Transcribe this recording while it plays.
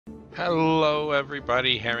Hello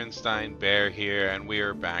everybody, Herenstein Bear here, and we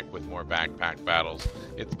are back with more backpack battles.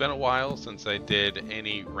 It's been a while since I did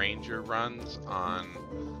any ranger runs on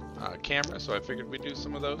camera, so I figured we'd do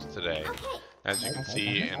some of those today. As you can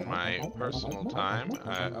see in my personal time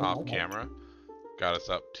off camera, got us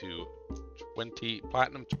up to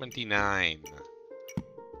Platinum 29.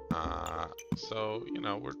 So, you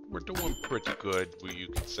know, we're doing pretty good, you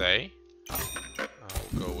could say.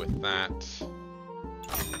 We'll go with that.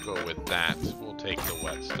 We'll take the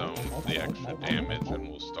whetstone for the extra damage, and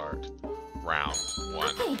we'll start round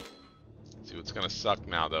one. See, what's gonna suck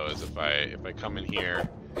now though is if I come in here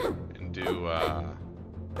and do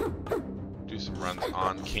some runs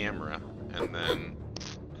on camera and then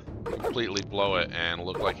completely blow it and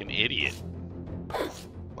look like an idiot,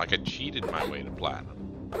 like I cheated my way to platinum.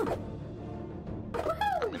 I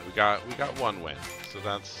mean, we got one win, so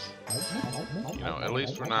that's, you know, at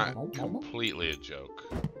least we're not completely a joke.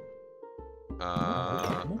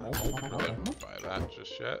 I don't really want to buy that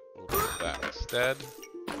just yet. We'll do that instead.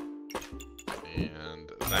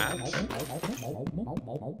 And that.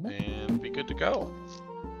 And be good to go.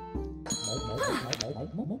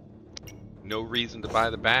 No reason to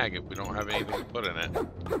buy the bag if we don't have anything to put in it.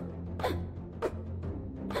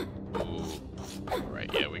 Ooh.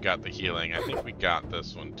 Alright, yeah, we got the healing. I think we got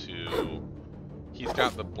this one too. He's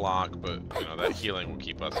got the block, but, you know, that healing will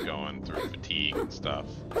keep us going through fatigue and stuff.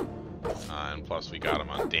 And plus we got him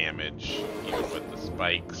on damage, even with the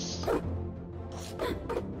spikes.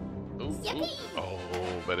 Ooh, ooh. Oh,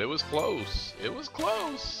 but it was close. It was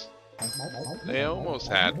close. They almost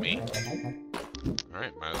had me.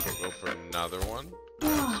 Alright, might as well go for another one.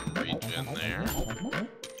 Grab some regen there.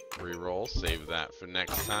 Reroll, save that for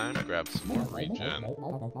next time. Grab some more regen.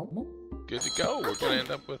 Good to go. We're going to end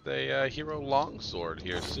up with a hero longsword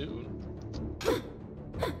here soon.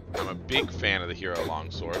 I'm a big fan of the hero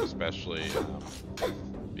longsword, especially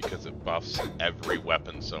because it buffs every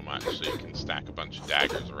weapon so much, so you can stack a bunch of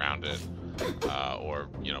daggers around it. Or,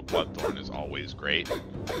 you know, Bloodthorne is always great. And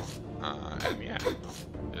yeah,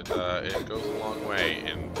 it goes a long way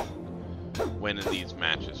in winning these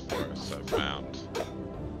matches for us, I've found.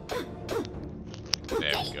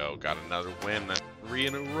 There we go, got another win, 3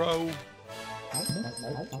 in a row.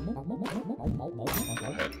 Go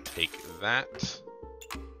ahead and take that.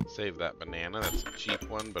 Save that banana, that's a cheap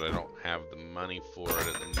one, but I don't have the money for it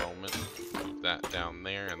at the moment. Move that down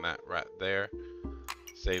there and that right there.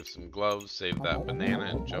 Save some gloves, save that banana,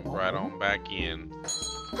 and jump right on back in.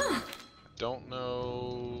 I don't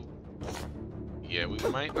know... Yeah, we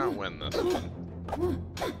might not win this one.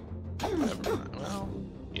 Never mind. Well,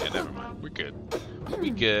 yeah, never mind. We're good. We'll be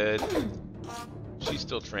good. She's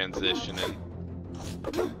still transitioning.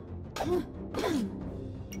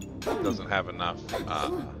 Doesn't have enough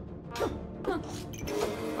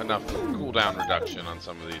cooldown reduction on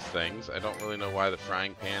some of these things. I don't really know why the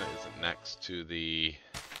frying pan isn't next to the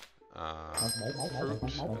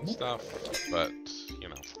fruit and stuff, but you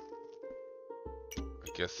know,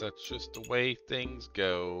 I guess that's just the way things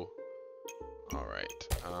go. All right,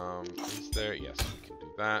 is there? Yes, we can do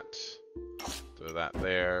that. Throw that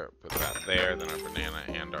there, put that there, then our banana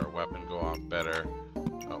and our weapon go off better.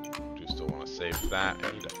 Oh, do still want to save that.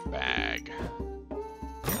 I need a bag.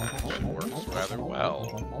 That actually works rather well.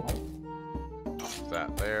 Move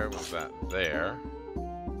that there, move that there.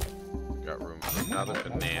 Got room for another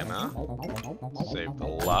banana. Save the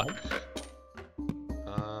luck.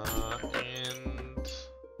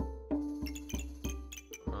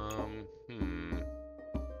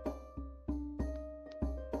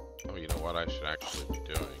 Oh, you know what I should actually be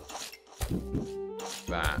doing?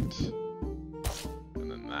 That.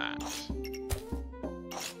 That.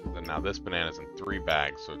 Then now this banana's in 3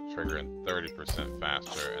 bags, so it's triggering 30%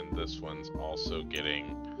 faster, and this one's also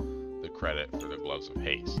getting the credit for the gloves of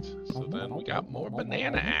haste. So then we got more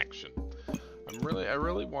banana action. I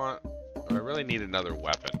really need another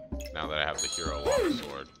weapon now that I have the hero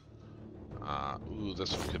longsword. Ooh,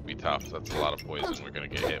 this one could be tough. That's a lot of poison we're gonna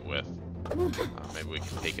get hit with. Maybe we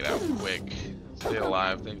can take it out quick. Stay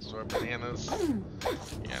alive thanks to our bananas.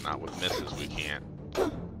 Yeah, not with misses we can't.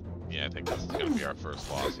 Yeah, I think this is going to be our first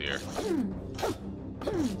loss here.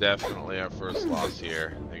 Definitely our first loss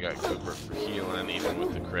here. They got Cooper for healing, even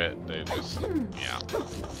with the crit. They just, yeah.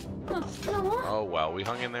 Oh well, we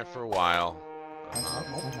hung in there for a while.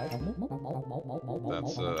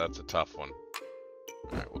 That's a tough one.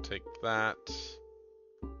 Alright, we'll take that.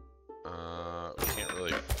 We can't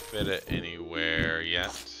really fit it anywhere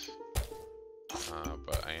yet.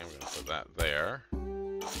 But I am going to put that there.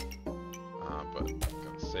 But I'm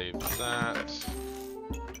going to save that.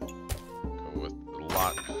 Go with the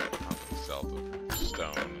luck. I'm not going to sell the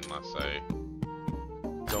stone unless I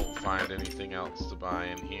don't find anything else to buy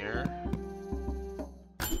in here.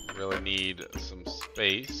 Really need some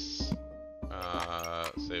space.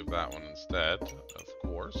 Save that one instead, of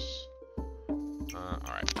course.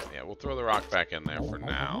 Alright, yeah, we'll throw the rock back in there for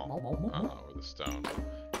now. Or the stone.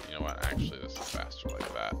 You know what, actually this is faster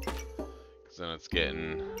like that. Because then it's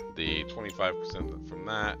getting the 25% from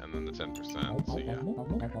that, and then the 10%, so yeah.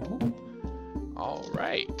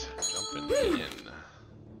 Alright, jumping in.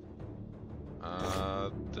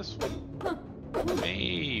 This one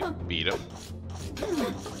may beat him.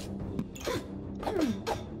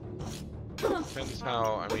 Depends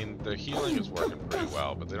how, I mean, their healing is working pretty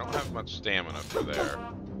well, but they don't have much stamina for their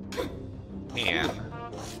hand.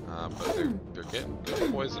 But they're getting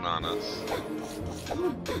good poison on us.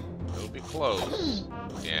 It'll be close.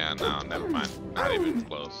 Yeah, no, never mind. Not even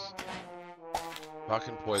close.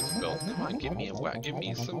 Fucking poison build. Come on, give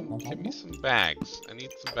me some bags. I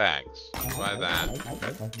need some bags. Buy that.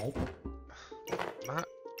 Not.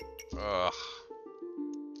 Ugh.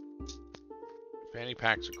 Fanny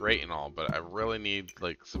packs are great and all, but I really need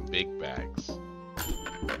like some big bags.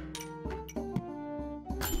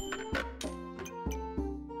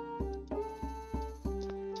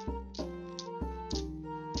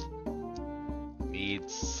 Need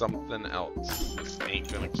something else. This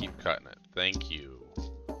ain't gonna keep cutting it. Thank you.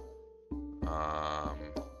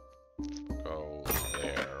 Go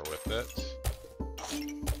there with it.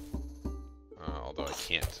 Although I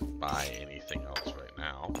can't buy anything else right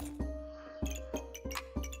now.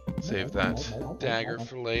 Save that dagger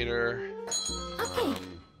for later.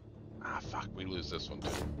 Fuck, we lose this one too.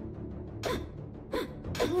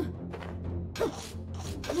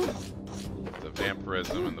 The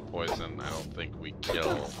vampirism and the poison, I don't think we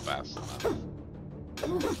kill fast enough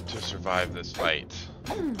to survive this fight.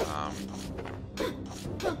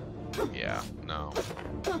 Yeah, no.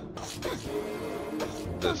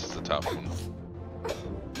 This is a tough one.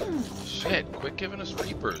 Shit, quit giving us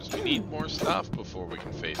Reapers. We need more stuff before we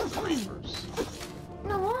can face the Reapers.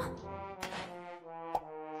 No.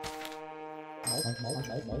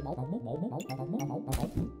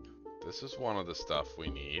 This is one of the stuff we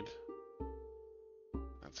need.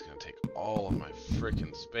 That's gonna take all of my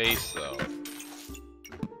frickin' space, though.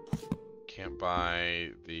 Can't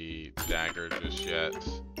buy the dagger just yet.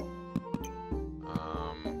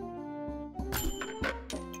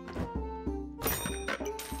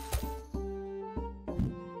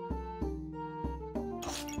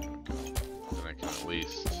 Then I can at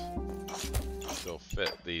least still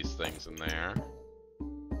fit these things in there.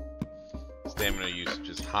 Stamina usage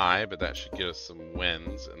is high, but that should get us some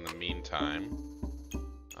wins in the meantime.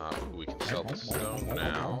 We can sell the stone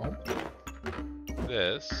now.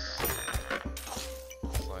 This.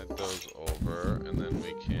 Slide those over, and then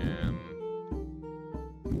we can...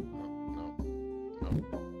 Oh,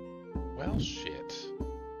 no. Well, shit.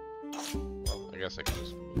 Well, I guess I can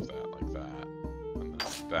just move that like that. And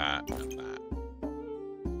then that, and that.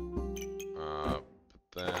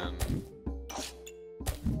 But then...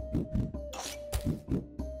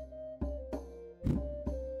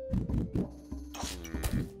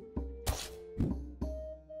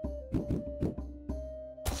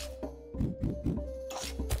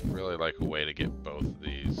 like a way to get both of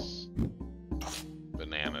these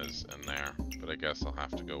bananas in there, but I guess I'll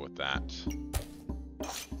have to go with that.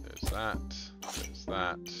 There's that. There's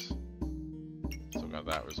that. Still got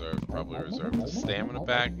that reserved. Probably reserve the stamina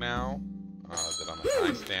bag now. That I'm at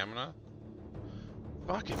high stamina.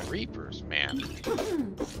 Fucking Reapers, man.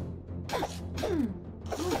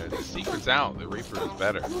 The secret's out. The Reaper is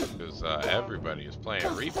better because everybody is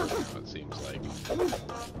playing Reaper now, it seems like.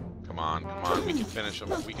 Come on, come on, we can finish them.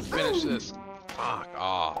 We can finish this. Fuck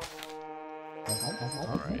off.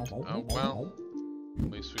 Alright. Oh, well. At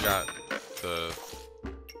least we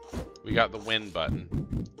got the win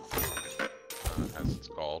button. As it's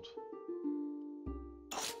called.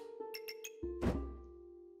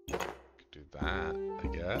 Could do that, I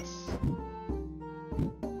guess.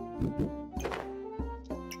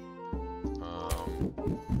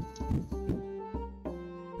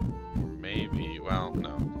 Maybe, well,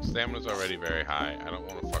 no. Stamina's already very high. I don't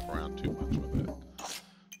want to fuck around too much with it.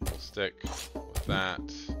 We'll stick with that.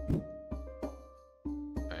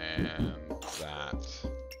 And that.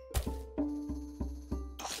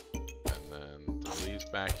 And then throw these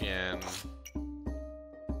back in.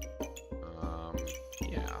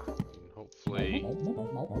 Yeah. And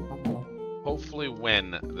hopefully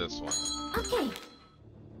win this one. Okay.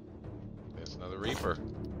 There's another Reaper.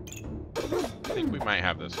 I think we might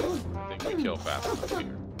have this one. I think we kill fast enough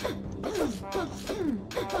here.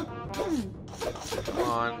 Come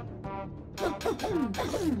on.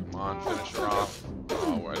 Come on, finish her off.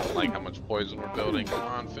 Oh, I don't like how much poison we're building. Come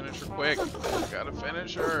on, finish her quick. Gotta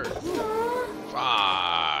finish her.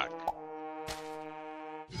 Fuck.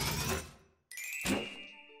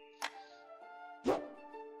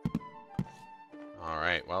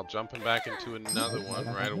 Alright, well, jumping back into another one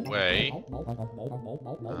right away.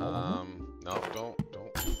 No, don't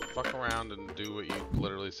fuck around and do what you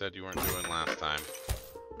literally said you weren't doing last time.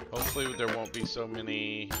 Hopefully there won't be so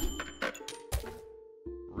many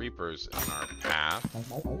Reapers in our path. I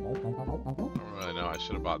don't really know, I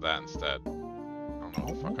should have bought that instead. I don't know what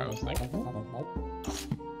the fuck I was thinking.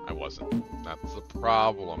 I wasn't. That's the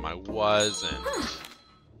problem, I wasn't.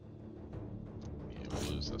 Yeah,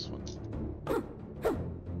 we'll lose this one.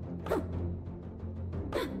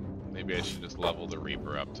 Maybe I should just level the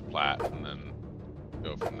Reaper up to plat and then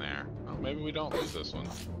go from there. Oh, maybe we don't lose this one.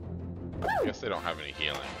 I guess they don't have any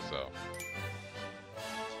healing, so...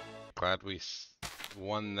 Glad we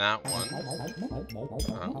won that one.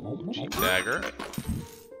 Ooh, cheap dagger.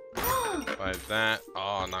 Buy that.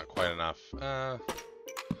 Oh, not quite enough.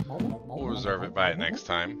 We'll reserve it, buy it next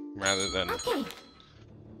time, rather than...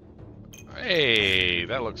 Hey,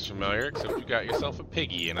 that looks familiar, except you got yourself a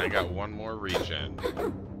piggy, and I got one more regen.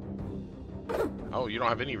 Oh, you don't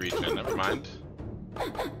have any regen, never mind.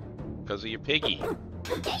 Because of your piggy.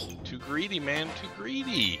 Too greedy, man, too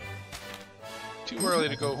greedy. Too early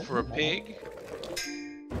to go for a pig.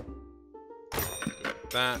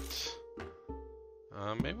 Good that.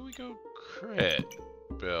 Maybe we go crit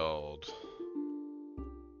build.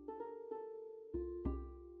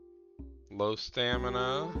 Low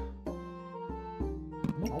stamina.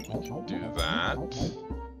 We can do that.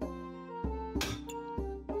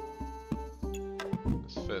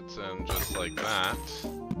 This fits in just like that.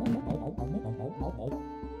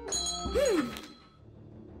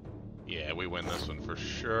 Yeah, we win this one for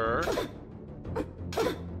sure.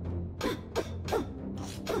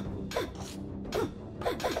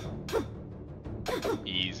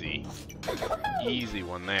 Easy. Easy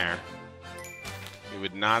one there. We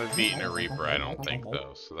would not have beaten a Reaper, I don't think,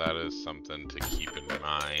 though. So that is something to keep in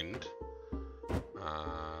mind.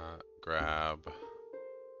 Grab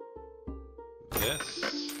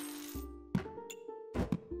this.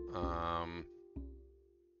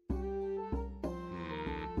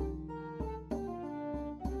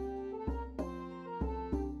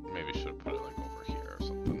 Maybe should have put it like over here or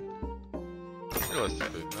something.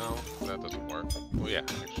 Realistically, no, that doesn't work. Oh yeah,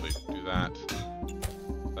 actually do that.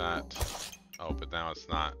 That. Oh, but now it's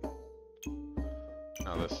not.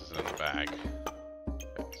 Now this is in the bag.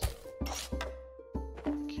 Okay, so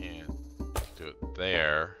can't do it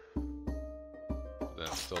there. Then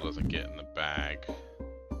it still doesn't get in the bag.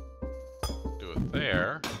 Do it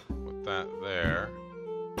there with that there.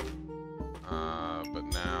 But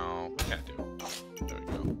now can't do it. There we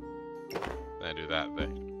go. Then I do that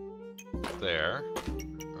there.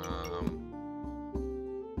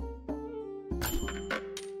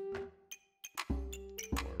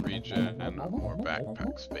 Regen and more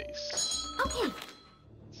backpack space. Okay.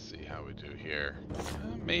 Let's see how we do here.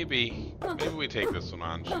 Maybe we take this one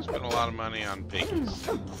on. She spent a lot of money on piggies.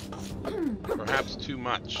 Perhaps too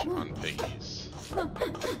much on piggies.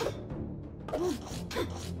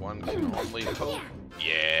 One can only hope.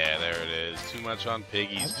 Yeah, there it is. Too much on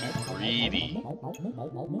piggies. Too greedy.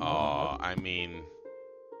 Oh, I mean...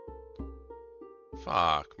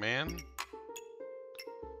 Fuck, man.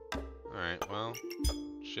 Alright, well...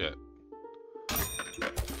 Shit.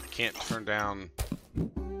 Can't turn down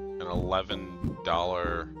an $11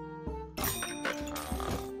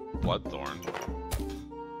 Bloodthorne.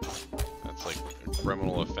 That's like a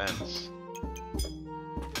criminal offense.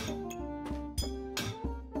 There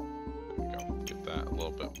we go. Get that a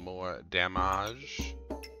little bit more damage.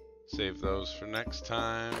 Save those for next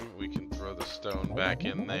time. We can throw the stone back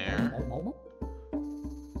in there.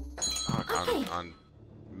 On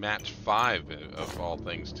match 5 of all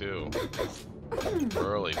things too.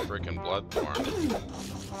 Early freaking Bloodthorne.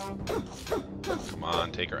 Come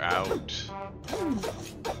on, take her out.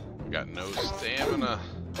 We got no stamina.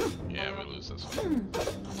 Yeah, we lose this one.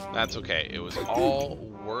 That's okay. It was all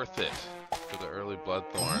worth it for the early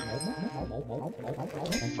Bloodthorne.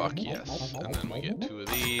 Fuck yes. And then we get 2 of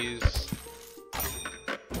these.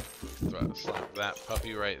 Slap that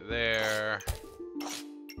puppy right there.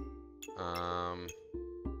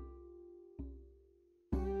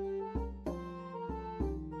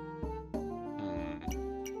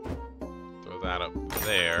 Throw that up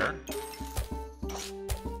there.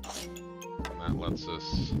 And that lets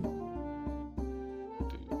us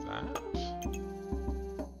do that.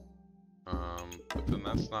 But then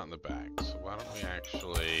that's not in the bag. So why don't we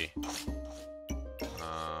actually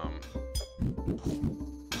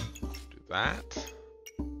do that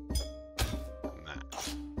and that.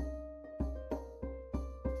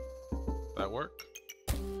 That work?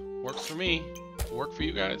 Works for me. Work for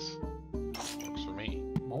you guys? Works for me.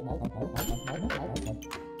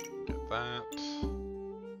 Get that.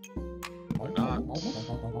 Why not?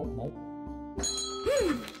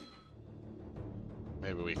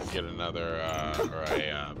 Maybe we can get another, or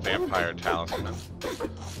a vampire talisman.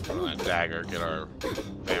 Put on that dagger, get our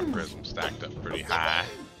vampirism stacked up pretty high.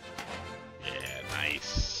 Yeah,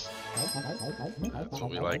 nice. That's what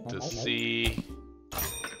we like to see.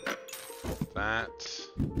 That.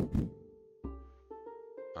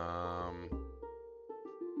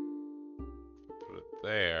 Put it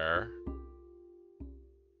there.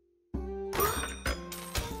 Move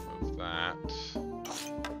that.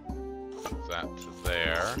 Move that to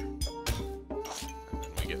there. And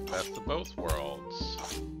then we get best of both worlds.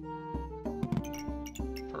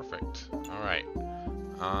 Perfect. Alright.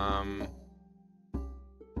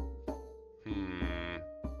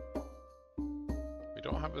 We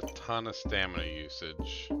don't have a ton of stamina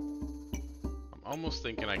usage. I'm almost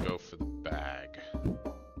thinking I go for the bag.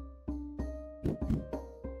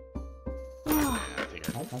 Yeah,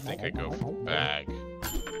 I think I go for the bag.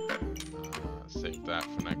 Save that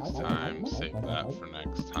for next time. Save that for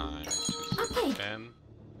next time. 2, 6, 10.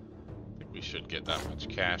 I think we should get that much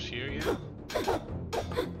cash here, yeah?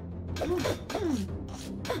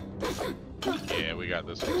 Yeah, we got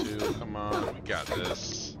this one too. Come on, we got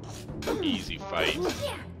this. Easy fight.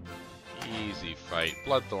 Easy fight.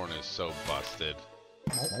 Bloodthorne is so busted.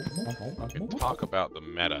 Okay, talk about the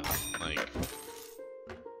meta. Like,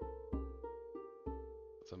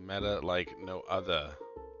 it's a meta like no other.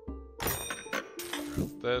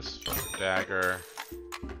 This for dagger.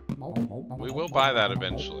 We will buy that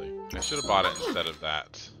eventually. I should have bought it instead of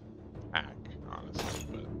that pack, honestly,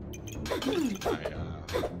 but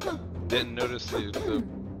I didn't notice the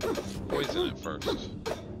poison at first,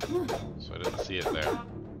 so I didn't see it there.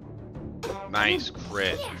 Nice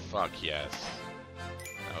crit. Fuck yes.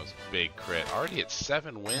 That was a big crit. Already at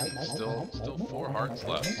 7 wins. Still 4 hearts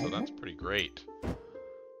left, so that's pretty great.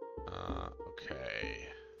 Okay.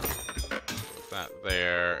 Put that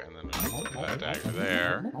there, and then we put that dagger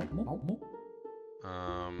there.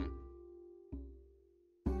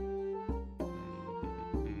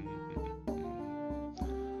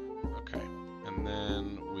 Okay. And then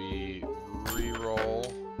we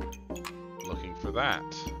re-roll looking for that.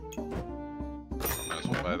 Might as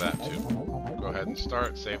well buy that too. Go ahead and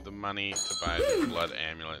start. Save the money to buy the blood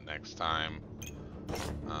amulet next time.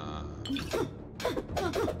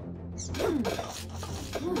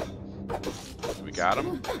 We got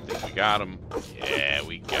him? I think we got him. Yeah,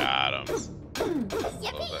 we got him.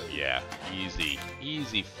 Yeah, easy.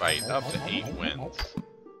 Easy fight. Up to 8 wins.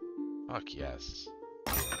 Fuck yes.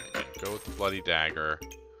 Right, go with the bloody dagger.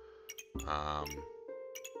 Yeah,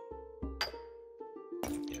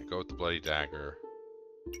 go with the bloody dagger.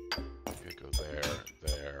 Okay, go there,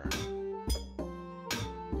 there.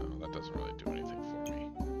 No, that doesn't really do anything for me.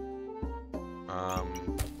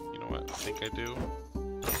 You know what? I think I do.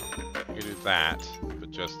 I can do that,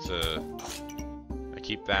 but just to... I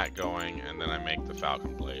keep that going, and then I make the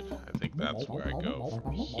falcon blade. I think that's where I go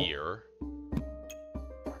from here.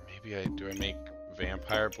 Or maybe do I make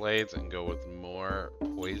vampire blades and go with more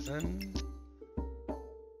poison?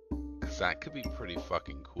 Because that could be pretty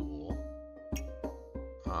fucking cool.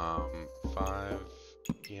 5...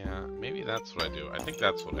 Yeah, maybe that's what I do. I think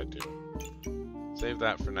that's what I do. Save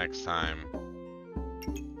that for next time.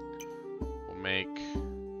 We'll make...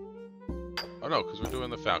 Oh no, because we're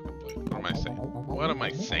doing the falcon blade. What am I saying? What am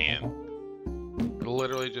I saying? It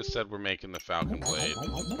literally just said we're making the falcon blade.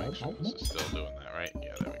 Let's make sure this is still doing that, right?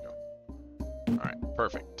 Yeah, there we go. Alright,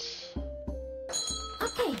 perfect.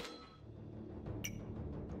 Okay.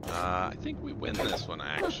 I think we win this one,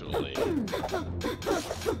 actually.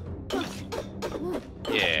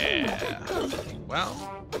 Yeah. Well,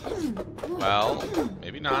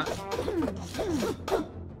 maybe not.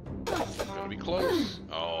 Gonna be close.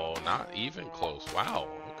 Oh, not even close. Wow.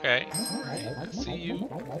 Okay. Alright, I see you.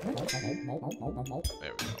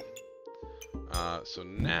 There we go. So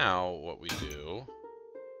now what we do,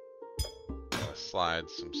 gotta slide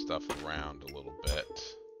some stuff around a little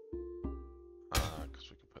bit. Because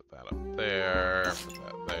we can put that up there, put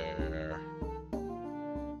that there,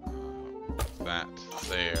 put that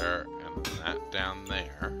there, and then that down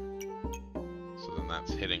there. So then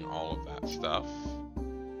that's hitting all of that stuff.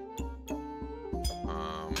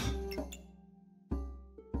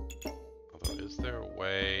 Although, is there a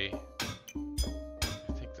way?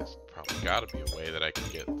 I think this probably gotta be a way that I can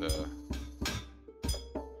get the...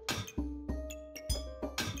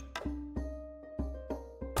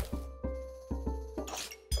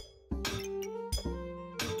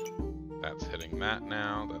 That's hitting that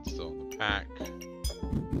now. That's still in the pack.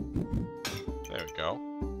 There we go.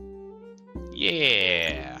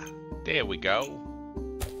 Yeah! There we go.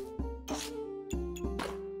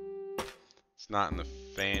 It's not in the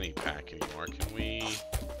fanny pack anymore. Can we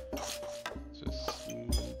just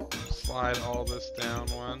slide all this down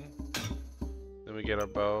one? Then we get our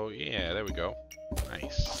bow. Yeah, there we go.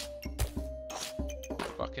 Nice.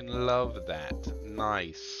 Fucking love that.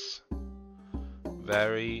 Nice.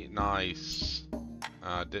 Very nice.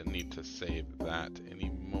 Didn't need to save that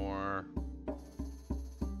anymore.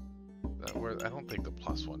 I don't think the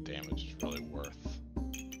 +1 damage is really worth.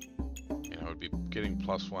 You know, I would be getting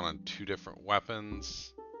 +1 on 2 different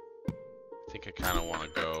weapons. I think I kind of want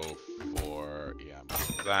to go for, yeah,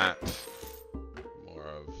 more of that. More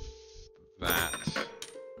of that.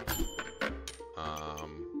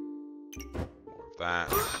 More of that.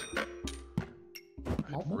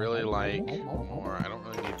 I'd really like more. I don't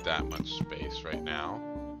really need that much space right now.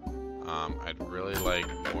 I'd really like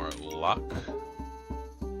more luck.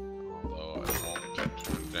 Although I won't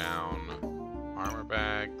turn down armor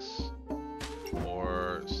bags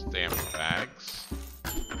or stamina bags.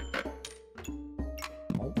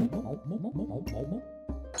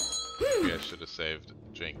 Maybe I should have saved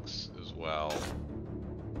Jinx as well.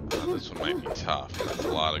 This one might be tough. That's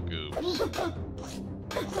a lot of goobs.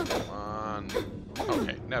 Come on.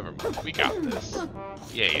 Okay, never mind. We got this.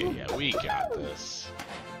 Yeah. We got this.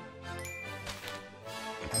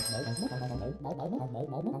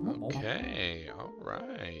 Okay,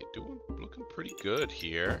 alright. Looking pretty good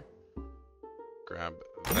here. Grab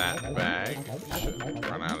that bag. We should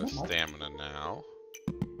run out of stamina now.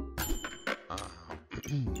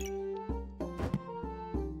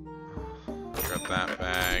 Grab that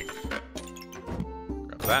bag.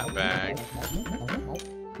 Grab that bag.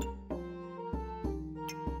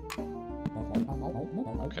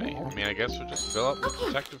 Okay, I mean, I guess we'll just fill up the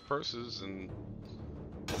protective purses and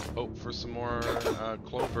hope for some more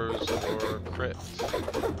clovers or crit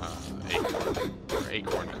acorn, or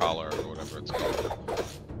acorn collar, or whatever it's called.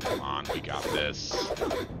 Come on, we got this.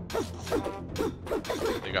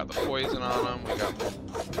 They got the poison on them, we got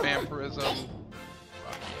vampirism.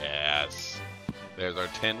 Fuck yes. There's our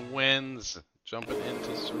 10 wins. Jumping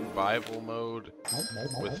into survival mode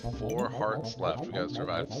with 4 hearts left. We gotta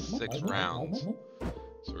survive 6 rounds.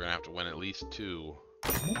 So we're gonna have to win at least 2.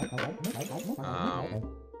 I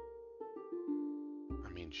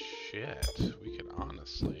mean, shit. We could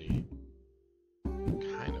honestly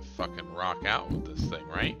kind of fucking rock out with this thing,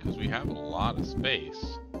 right? Because we have a lot of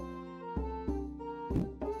space.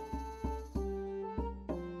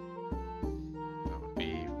 That would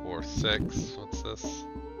be 4, 6. What's this?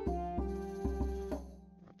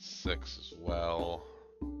 6 as well.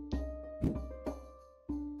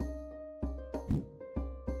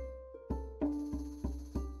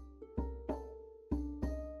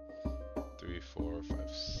 Three, 4, 5,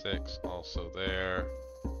 6 also there.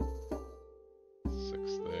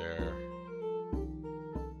 6 there.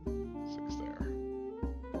 6 there.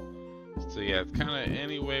 So yeah, it's kind of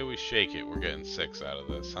any way we shake it, we're getting 6 out of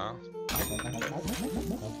this, huh?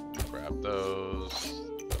 Grab those.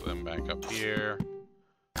 Put them back up here.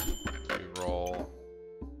 Reroll.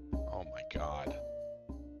 Oh my god.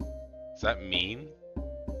 Is that mean?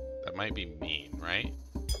 That might be mean, right?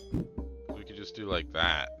 We could just do like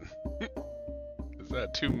that. Is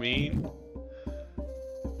that too mean?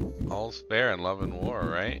 All's fair in love and war,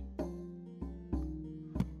 right?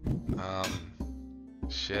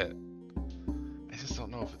 Shit. I just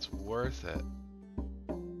don't know if it's worth it.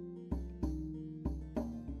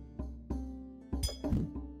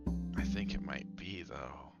 I think it might be,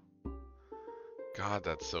 though. God,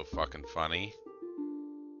 that's so fucking funny.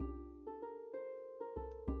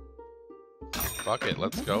 Fuck it,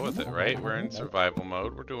 let's go with it, right? We're in survival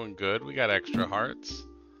mode, we're doing good, we got extra hearts.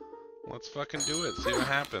 Let's fucking do it, see what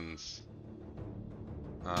happens.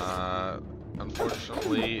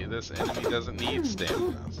 Unfortunately, this enemy doesn't need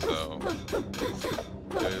stamina, so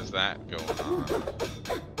there's that going on.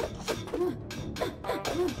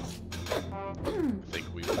 I think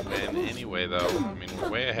we win anyway, though. I mean, we're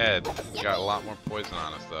way ahead. We got a lot more poison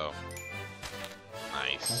on us, though.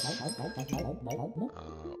 Nice.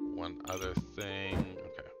 One other thing.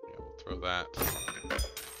 Okay, yeah, we'll throw that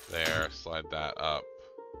there. Slide that up.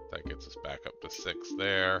 That gets us back up to 6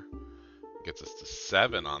 there. Gets us to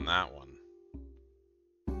 7 on that one.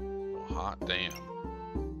 Oh, hot damn.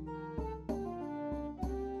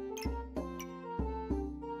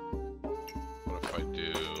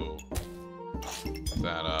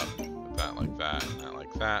 that up. Put that like that, and that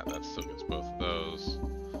like that. That still gets both of those.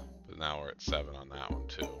 But now we're at 7 on that one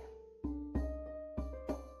too.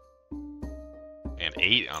 And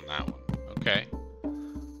 8 on that one. Okay.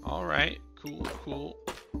 Alright. Cool, cool.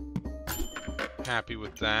 Happy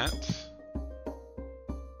with that.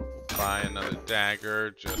 We'll buy another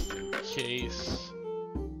dagger just in case.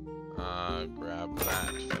 Grab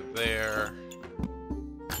that for there.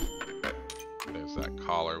 There's that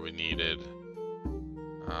collar we needed.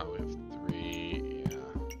 We have 3,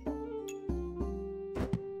 yeah.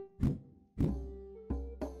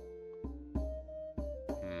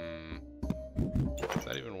 Is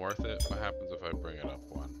that even worth it? What happens if I bring it up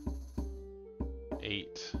 1?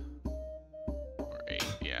 8. Or 8,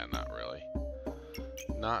 yeah, not really.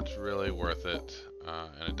 Not really worth it.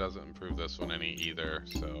 And it doesn't improve this one any either,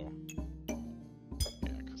 so...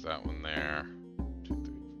 Yeah, because that one there... 2,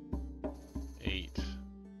 3, 8.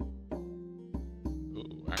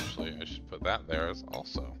 Ooh, actually, I should put that there as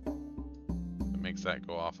also. It makes that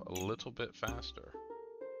go off a little bit faster.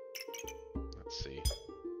 Let's see.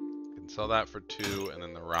 I can sell that for 2, and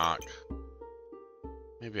then the rock.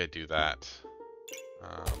 Maybe I do that.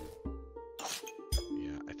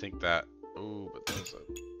 Yeah, I think that... Ooh, but there's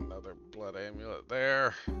another blood amulet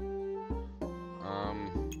there.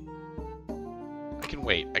 I can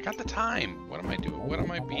wait. I got the time. What am I doing? What am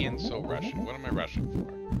I being so rushing? What am I rushing for?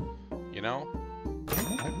 You know?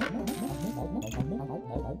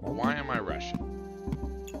 Why am I rushing?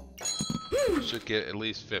 Should get at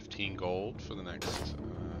least 15 gold for the next,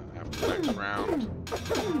 after the next round.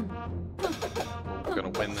 We're gonna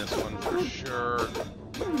win this one for sure.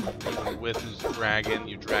 Even with his dragon.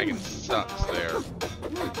 Your dragon sucks there,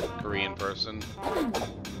 Korean person.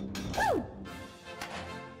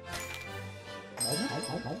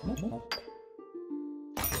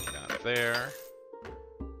 Got there.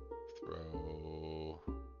 Throw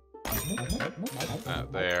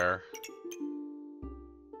that there.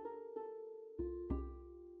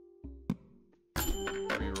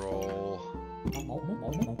 Reroll.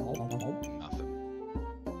 Nothing.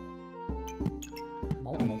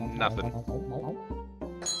 Nothing.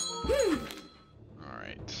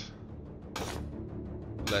 Alright.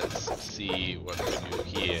 Let's see what we do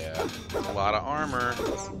here. That's a lot of armor.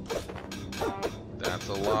 That's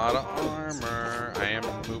a lot of armor. I am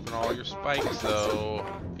removing all your spikes though.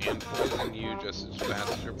 And poisoning you just as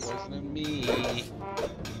fast as you're poisoning me.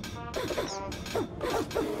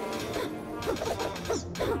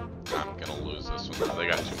 I'm gonna lose this one though. They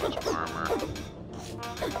got too much armor.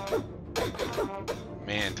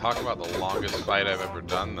 Man, talk about the longest fight I've ever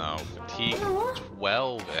done though. Fatigue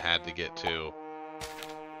 12 it had to get to.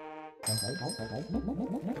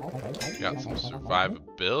 Got some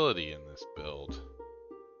survivability in this build.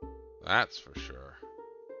 That's for sure.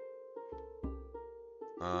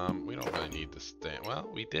 We don't really need to stay. Well,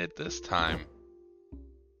 we did this time.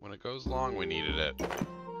 When it goes long, we needed it.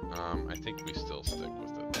 I think we still stick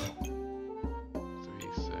with it though.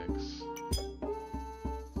 3, 6.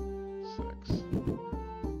 6.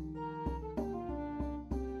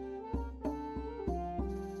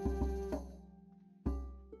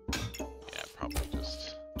 Yeah, probably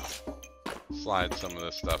just slide some of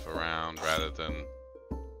this stuff around rather than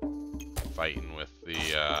fighting with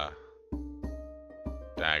the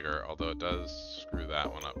dagger, although it does screw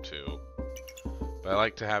that one up too. But I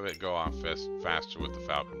like to have it go off faster with the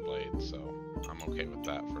falcon blade, so I'm okay with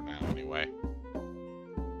that for now anyway.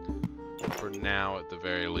 For now, at the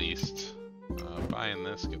very least, buying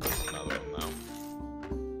this gives us another one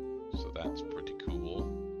though. So that's pretty cool.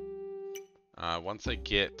 Once I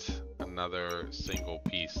get another single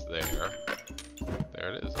piece there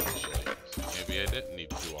it is actually. So maybe I didn't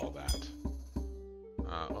need to do all that.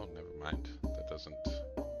 Oh, never mind. That doesn't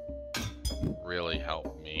really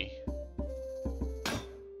help me.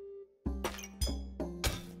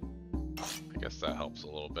 I guess that helps a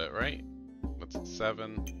little bit, right? What's it,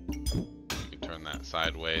 7? You can turn that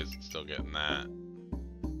sideways and still getting that.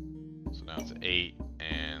 So now it's 8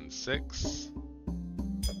 and 6.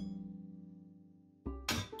 If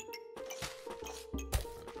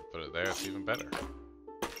I put it there, it's even better.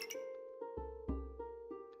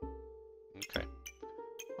 Okay.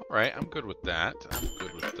 Alright, I'm good with that. I'm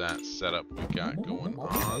good with that setup we got going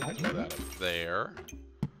on. Throw that up there.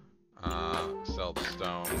 Sell the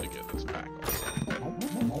stone to get this pack also.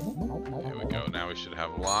 Here we go. Now we should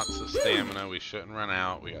have lots of stamina. We shouldn't run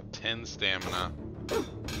out. We got 10 stamina.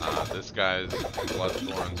 This guy's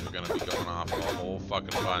Bloodthorns are going to be going off a whole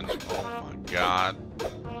fucking bunch. Oh my god.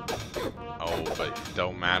 Oh, but it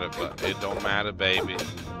don't matter, baby.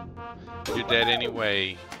 You're dead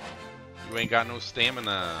anyway. You ain't got no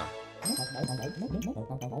stamina.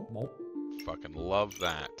 Fucking love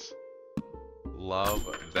that. Love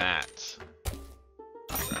that.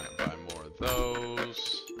 Trying to buy more of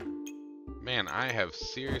those. Man, I have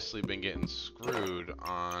seriously been getting screwed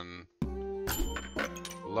on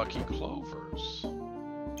lucky clovers.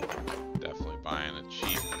 Definitely buying a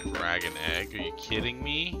cheap dragon egg. Are you kidding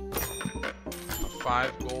me? A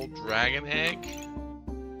 5 gold dragon egg?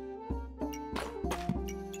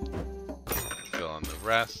 Fill in the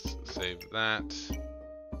rest. Save that.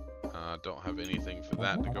 Don't have anything for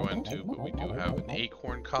that to go into, but we do have an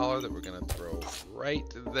acorn collar that we're going to throw right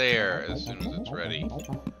there as soon as it's ready.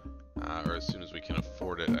 Or as soon as we can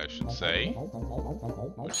afford it, I should say.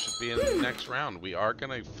 Which should be in the next round. We are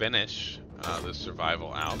going to finish this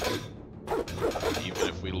survival out. Even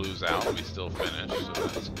if we lose out, we still finish, so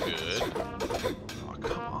that's good. Oh,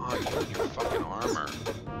 come on, you and your fucking armor.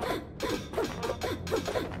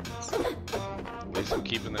 At least I'm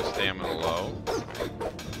keeping their stamina low.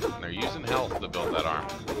 And they're using health to build that armor.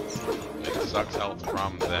 It sucks health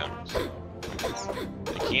from them, so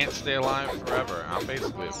they can't stay alive forever. I'm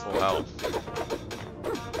basically at full health.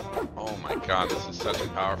 Oh my god, this is such a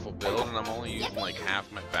powerful build, and I'm only using like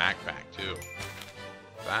half my backpack too.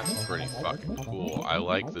 That's pretty fucking cool. I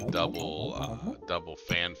like the double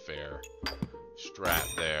fanfare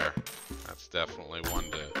strat there. That's definitely one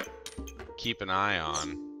to keep an eye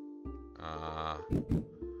on.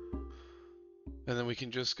 And then we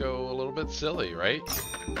can just go a little bit silly, right?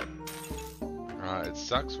 It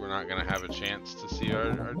sucks we're not going to have a chance to see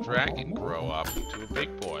our dragon grow up into a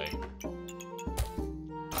big boy.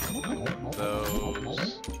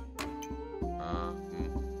 Those.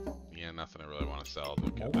 Yeah, nothing I really want to sell to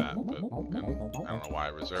get that, but I don't know why I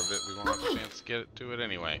reserved it. We won't have a chance to get to it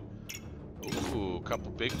anyway. Ooh, a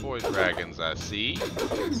couple big boy dragons I see.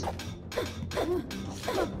 Come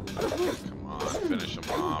on, finish them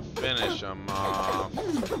off. Finish them off.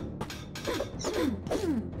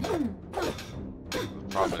 The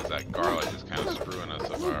problem is that garlic is kind of screwing us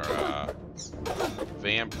of our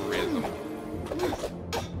vampirism.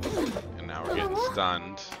 And now we're getting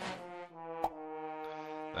stunned.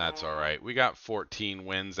 That's alright. We got 14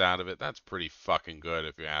 wins out of it. That's pretty fucking good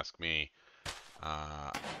if you ask me.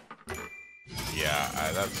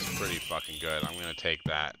 Yeah, that's pretty fucking good. I'm going to take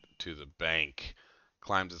that to the bank.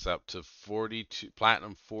 Climbs us up to 42,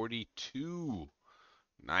 platinum 42.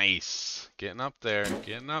 Nice. Getting up there,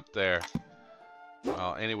 getting up there.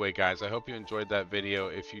 Well, anyway, guys, I hope you enjoyed that video.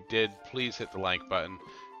 If you did, please hit the like button.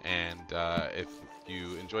 And if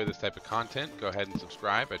you enjoy this type of content, go ahead and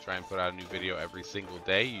subscribe. I try and put out a new video every single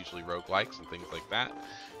day, usually roguelikes and things like that.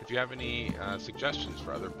 If you have any suggestions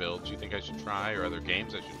for other builds you think I should try or other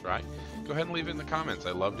games I should try, go ahead and leave it in the comments.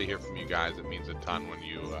 I love to hear from you guys. It means a ton when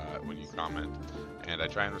you comment. And I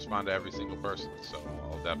try and respond to every single person, so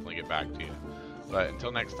I'll definitely get back to you. But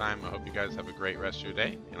until next time, I hope you guys have a great rest of your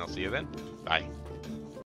day, and I'll see you then. Bye.